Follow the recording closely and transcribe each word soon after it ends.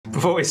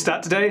Before we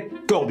start today,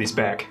 Goldie's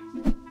back.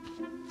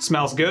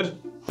 Smells good,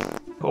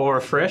 all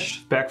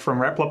refreshed, back from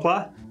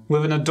Raplepla,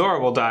 with an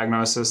adorable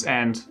diagnosis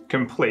and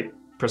complete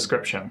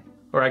prescription.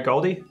 Alright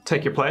Goldie,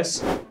 take your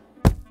place.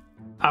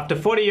 After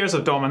 40 years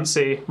of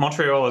dormancy,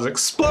 Montreal is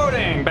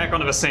exploding back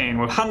onto the scene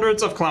with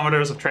hundreds of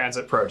kilometers of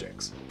transit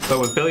projects. But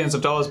with billions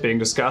of dollars being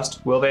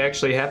discussed, will they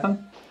actually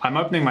happen? I'm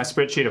opening my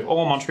spreadsheet of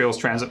all Montreal's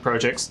transit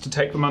projects to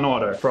take them in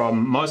order,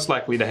 from most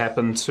likely to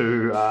happen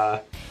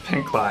to,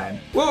 Pink Line.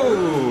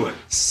 Woo!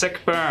 Sick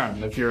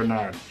burn if you're a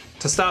nerd.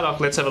 To start off,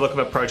 let's have a look at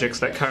the projects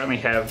that currently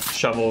have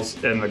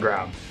shovels in the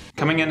ground.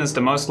 Coming in as the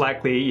most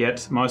likely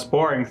yet most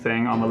boring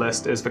thing on the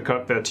list is the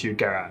Côte Vertu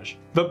garage.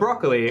 The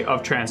broccoli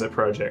of transit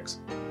projects.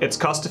 It's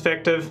cost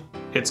effective,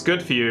 it's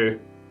good for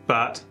you,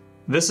 but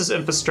this is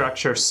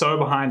infrastructure so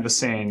behind the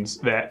scenes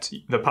that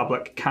the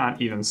public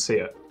can't even see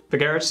it. The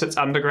garage sits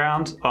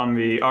underground on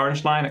the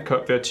Orange Line at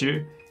Côte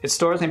Vertu. It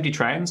stores empty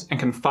trains and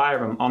can fire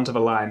them onto the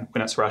line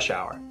when it's rush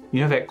hour. You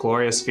know that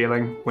glorious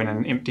feeling when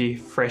an empty,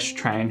 fresh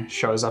train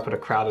shows up at a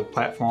crowded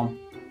platform?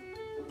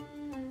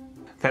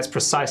 That's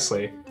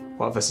precisely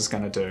what this is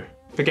going to do.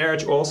 The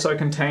garage also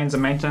contains a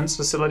maintenance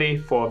facility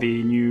for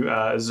the new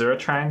Azura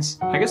trains.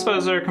 I guess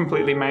those are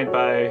completely made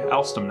by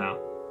Alstom now.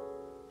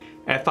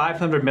 At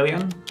 500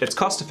 million, it's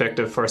cost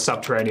effective for a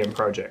subterranean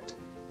project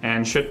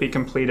and should be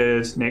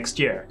completed next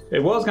year.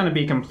 It was going to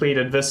be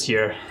completed this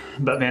year,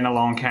 but then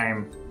along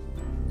came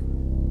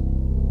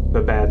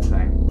the bad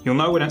thing. You'll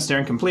know when it's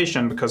nearing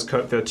completion because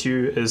Côte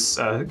Vertu is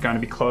going to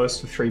be closed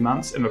for 3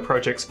 months in the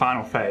project's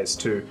final phase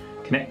to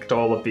connect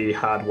all of the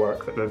hard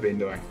work that they've been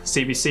doing.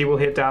 CBC will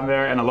head down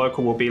there and a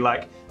local will be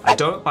like, I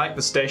don't like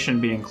the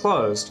station being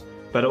closed,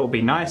 but it will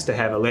be nice to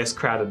have a less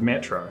crowded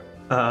metro.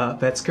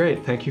 That's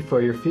great, thank you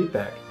for your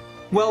feedback.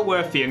 Well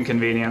worth the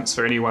inconvenience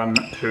for anyone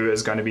who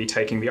is going to be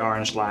taking the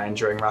Orange Line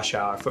during rush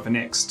hour for the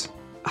next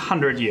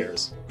 100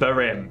 years. The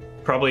REM.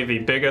 Probably the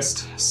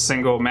biggest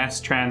single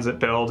mass transit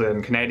build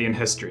in Canadian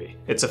history.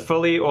 It's a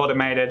fully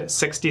automated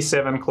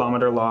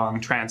 67-kilometer long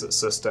transit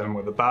system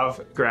with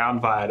above ground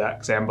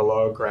viaducts and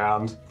below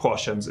ground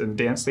portions in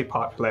densely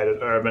populated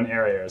urban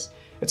areas.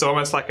 It's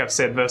almost like I've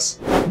said this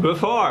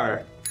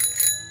before.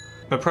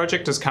 The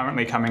project is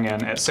currently coming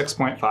in at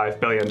 $6.5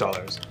 billion,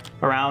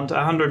 around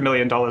 $100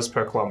 million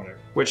per kilometer,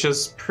 which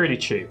is pretty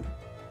cheap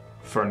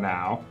for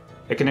now.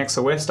 It connects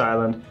the West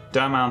Island,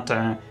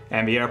 Deux-Montagnes,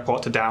 and the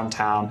airport to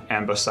downtown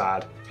and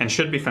Boussard, and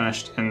should be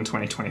finished in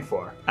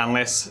 2024,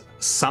 unless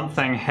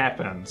something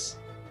happens.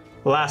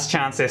 Last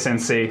chance,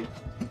 SNC.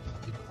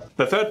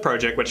 The third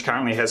project, which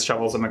currently has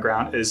shovels in the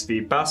ground, is the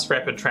Bus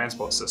Rapid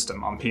Transport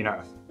System on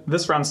Pinot.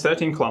 This runs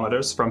 13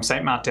 kilometers from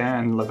Saint-Martin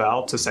and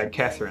Laval to St.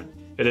 Catherine.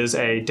 It is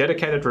a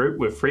dedicated route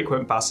with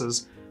frequent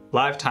buses,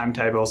 live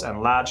timetables,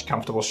 and large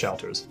comfortable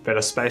shelters that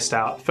are spaced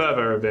out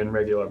further than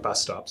regular bus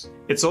stops.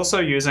 It's also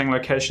using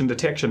location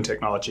detection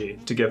technology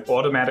to give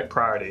automatic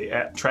priority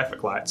at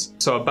traffic lights,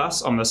 so a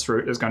bus on this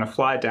route is going to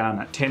fly down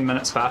at 10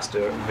 minutes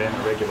faster than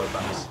a regular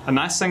bus. A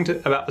nice thing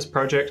about this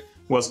project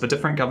was the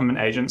different government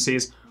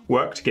agencies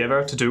work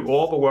together to do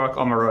all the work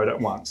on the road at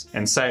once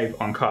and save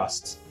on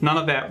costs. None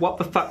of that, what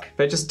the fuck,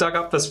 they just dug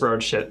up this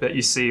road shit that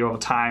you see all the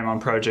time on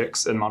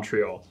projects in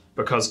Montreal,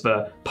 because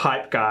the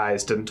pipe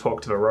guys didn't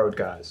talk to the road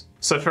guys.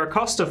 So for a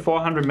cost of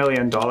 $400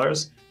 million,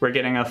 we're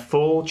getting a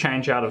full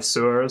change out of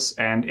sewers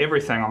and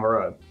everything on the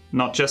road,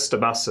 not just a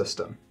bus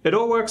system. It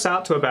all works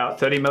out to about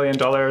 $30 million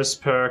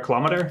per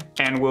kilometer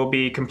and will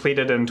be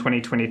completed in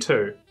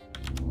 2022.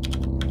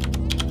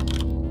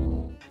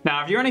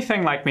 Now, if you're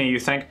anything like me, you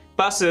think,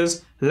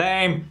 buses,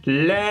 lame,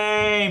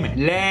 lame,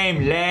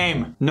 lame,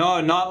 lame. No,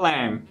 not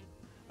lame.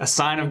 A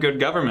sign of good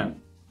government.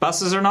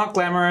 Buses are not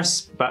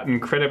glamorous, but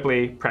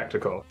incredibly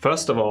practical.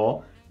 First of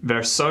all,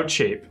 they're so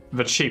cheap,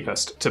 the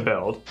cheapest to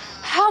build.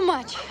 How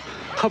much?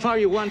 How far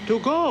you want to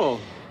go?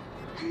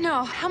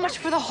 No, how much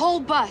for the whole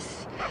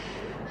bus?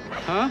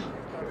 Huh?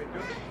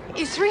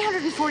 Is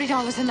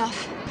 $340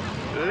 enough?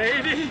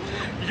 Lady,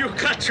 you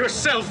got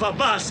yourself a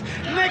bus.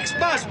 Next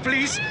bus,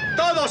 please.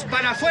 Todos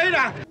para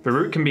afuera. The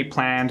route can be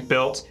planned,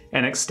 built,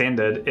 and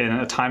extended in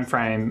a time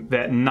frame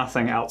that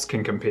nothing else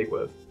can compete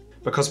with.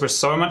 Because we're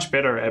so much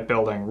better at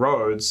building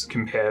roads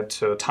compared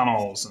to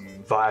tunnels and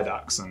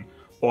viaducts and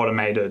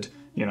automated,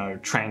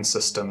 train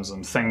systems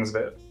and things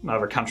that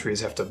other countries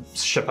have to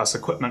ship us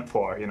equipment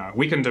for,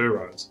 we can do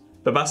roads.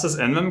 The buses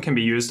in them can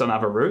be used on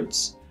other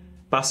routes.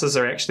 Buses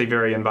are actually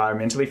very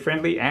environmentally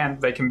friendly and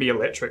they can be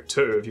electric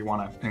too if you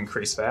want to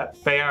increase that.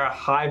 They are a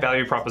high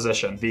value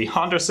proposition, the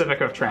Honda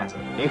Civic of transit.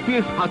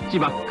 FF ハッチ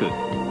バック、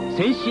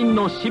先進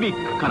のシビ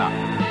ックから。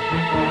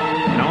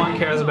No one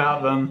cares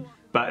about them.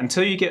 But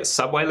until you get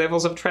subway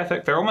levels of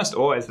traffic, they're almost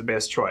always the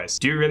best choice.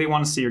 Do you really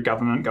want to see your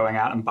government going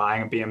out and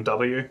buying a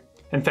BMW?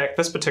 In fact,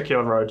 this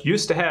particular road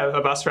used to have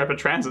a bus rapid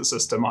transit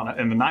system on it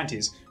in the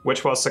 90s,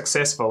 which was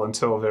successful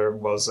until there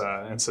was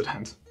an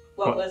incident.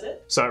 What was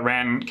it? So it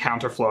ran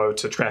counterflow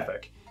to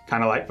traffic,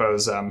 kind of like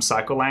those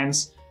cycle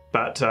lanes.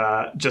 But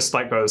just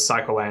like those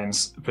cycle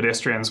lanes,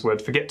 pedestrians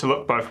would forget to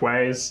look both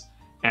ways.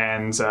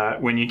 And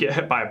when you get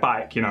hit by a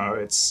bike,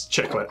 it's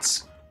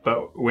chiclets.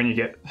 but when you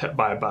get hit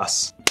by a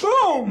bus,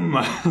 boom!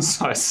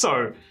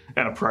 So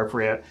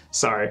inappropriate.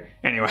 Sorry.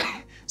 Anyway,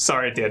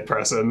 sorry, dead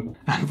person.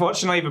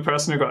 Unfortunately, the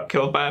person who got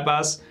killed by a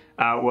bus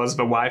was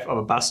the wife of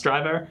a bus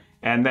driver,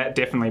 and that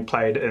definitely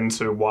played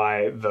into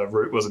why the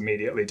route was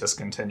immediately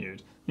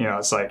discontinued. You know,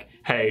 it's like,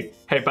 hey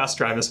bus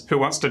drivers, who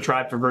wants to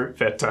drive the route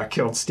that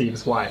killed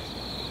Steve's wife?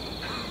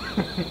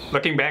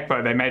 Looking back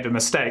though, they made the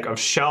mistake of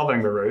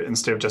shelving the route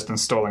instead of just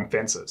installing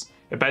fences.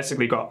 It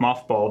basically got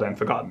mothballed and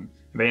forgotten.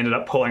 They ended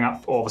up pulling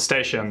up all the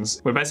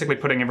stations. We're basically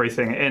putting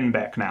everything in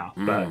back now,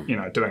 but, you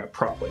know, doing it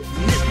properly.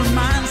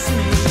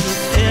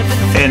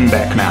 In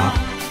back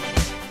now.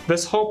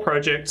 This whole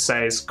project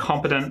says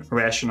competent,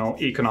 rational,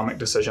 economic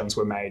decisions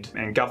were made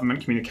and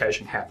government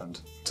communication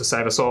happened to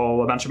save us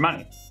all a bunch of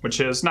money, which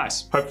is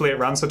nice. Hopefully it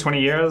runs for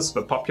 20 years,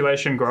 the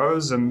population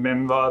grows, and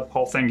then the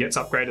whole thing gets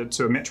upgraded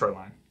to a metro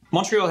line.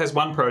 Montreal has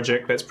one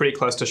project that's pretty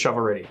close to shovel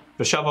ready.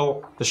 The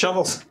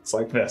shovel's it's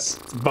like this,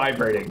 it's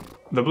vibrating.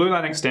 The Blue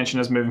Line extension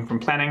is moving from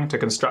planning to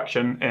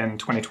construction in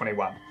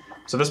 2021.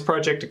 So this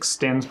project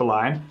extends the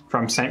line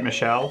from Saint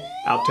Michel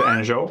out to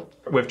Anjou,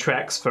 with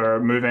tracks for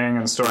moving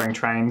and storing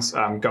trains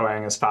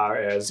going as far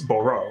as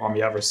Bordeaux on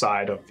the other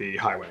side of the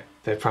highway.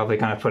 They're probably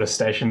going to put a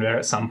station there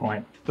at some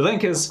point. The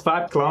link is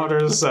 5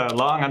 kilometers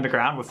long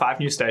underground with 5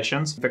 new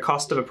stations. The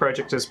cost of the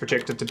project is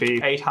projected to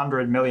be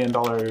 $800 million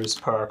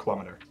per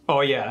kilometer.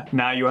 Oh yeah,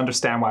 now you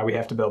understand why we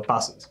have to build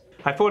buses.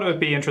 I thought it would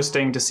be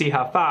interesting to see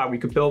how far we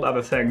could build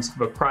other things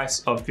for the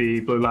price of the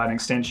Blue Line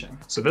extension.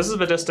 So this is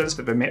the distance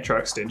that the metro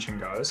extension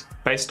goes.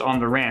 Based on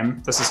the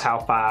RAM, this is how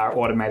far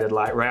automated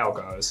light rail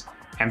goes.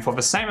 And for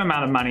the same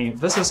amount of money,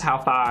 this is how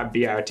far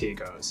BRT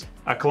goes.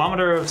 A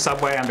kilometer of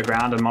subway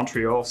underground in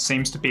Montreal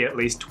seems to be at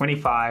least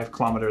 25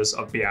 kilometers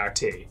of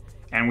BRT.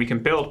 And we can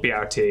build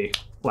BRT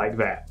like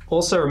that.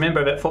 Also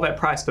remember that for that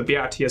price, the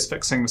BRT is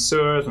fixing the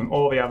sewers and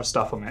all the other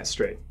stuff on that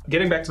street.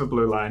 Getting back to the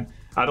Blue Line,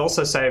 I'd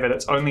also say that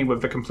it's only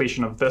with the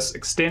completion of this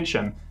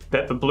extension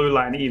that the Blue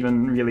Line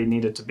even really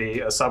needed to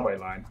be a subway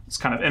line. It's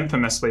kind of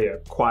infamously a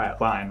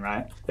quiet line,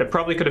 right? It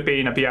probably could have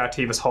been a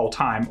BRT this whole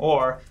time,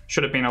 or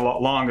should have been a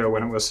lot longer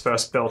when it was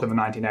first built in the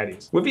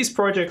 1980s. With these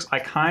projects, I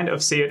kind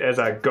of see it as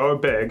a go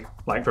big,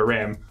 like the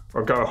REM,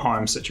 or go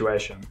home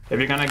situation. If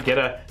you're gonna get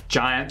a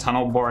giant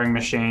tunnel boring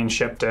machine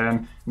shipped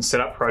in and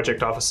set up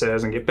project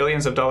offices and get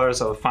billions of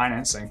dollars of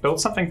financing, build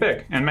something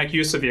big and make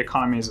use of the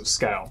economies of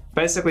scale.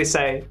 Basically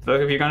say,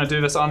 look, if you're gonna do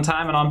this on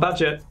time and on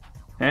budget,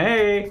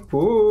 hey,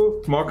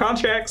 ooh, more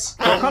contracts,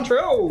 more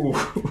control.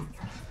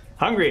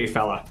 Hungry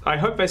fella. I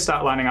hope they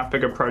start lining up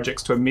bigger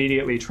projects to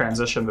immediately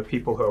transition the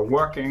people who are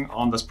working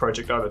on this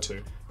project over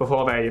to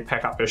before they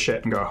pack up their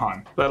shit and go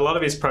home. But a lot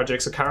of these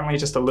projects are currently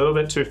just a little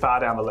bit too far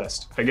down the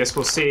list. I guess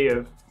we'll see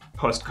if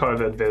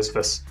post-COVID there's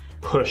this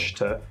push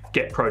to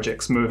get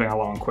projects moving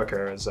along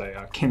quicker as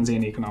a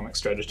Keynesian economic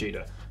strategy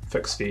to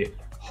fix the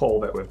hole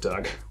that we've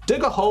dug.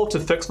 Dig a hole to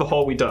fix the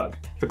hole we dug.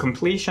 The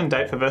completion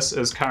date for this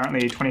is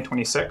currently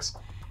 2026,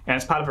 and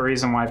it's part of the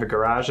reason why the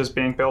garage is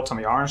being built on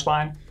the Orange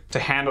Line to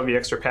handle the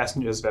extra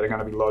passengers that are going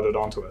to be loaded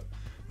onto it.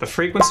 The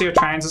frequency of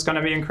trains is going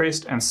to be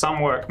increased, and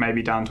some work may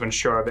be done to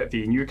ensure that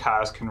the new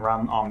cars can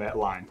run on that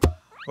line.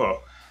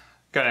 Whoa,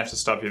 gonna have to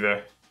stop you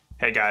there.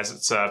 Hey guys,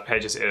 it's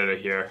Page's editor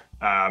here.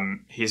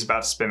 He's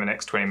about to spend the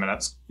next 20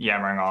 minutes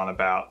yammering on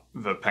about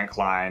the pink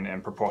line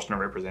and proportional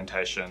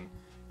representation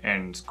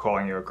and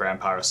calling you a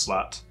grandpa or a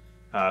slut.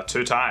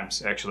 2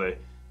 times, actually.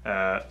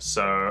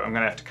 So I'm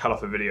gonna have to cut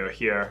off the video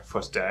here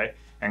for today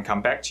and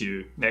come back to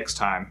you next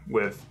time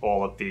with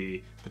all of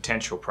the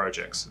potential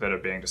projects that are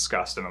being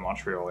discussed in the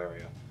Montreal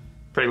area.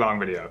 Pretty long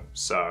video,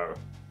 so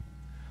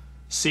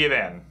see you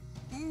then.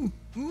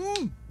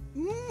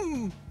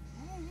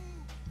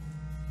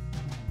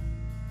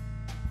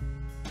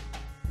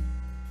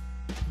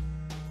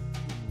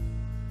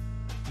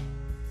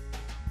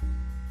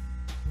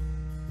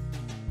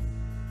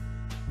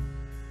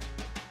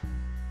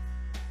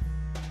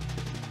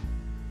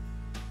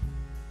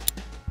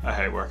 I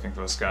hate working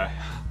for this guy.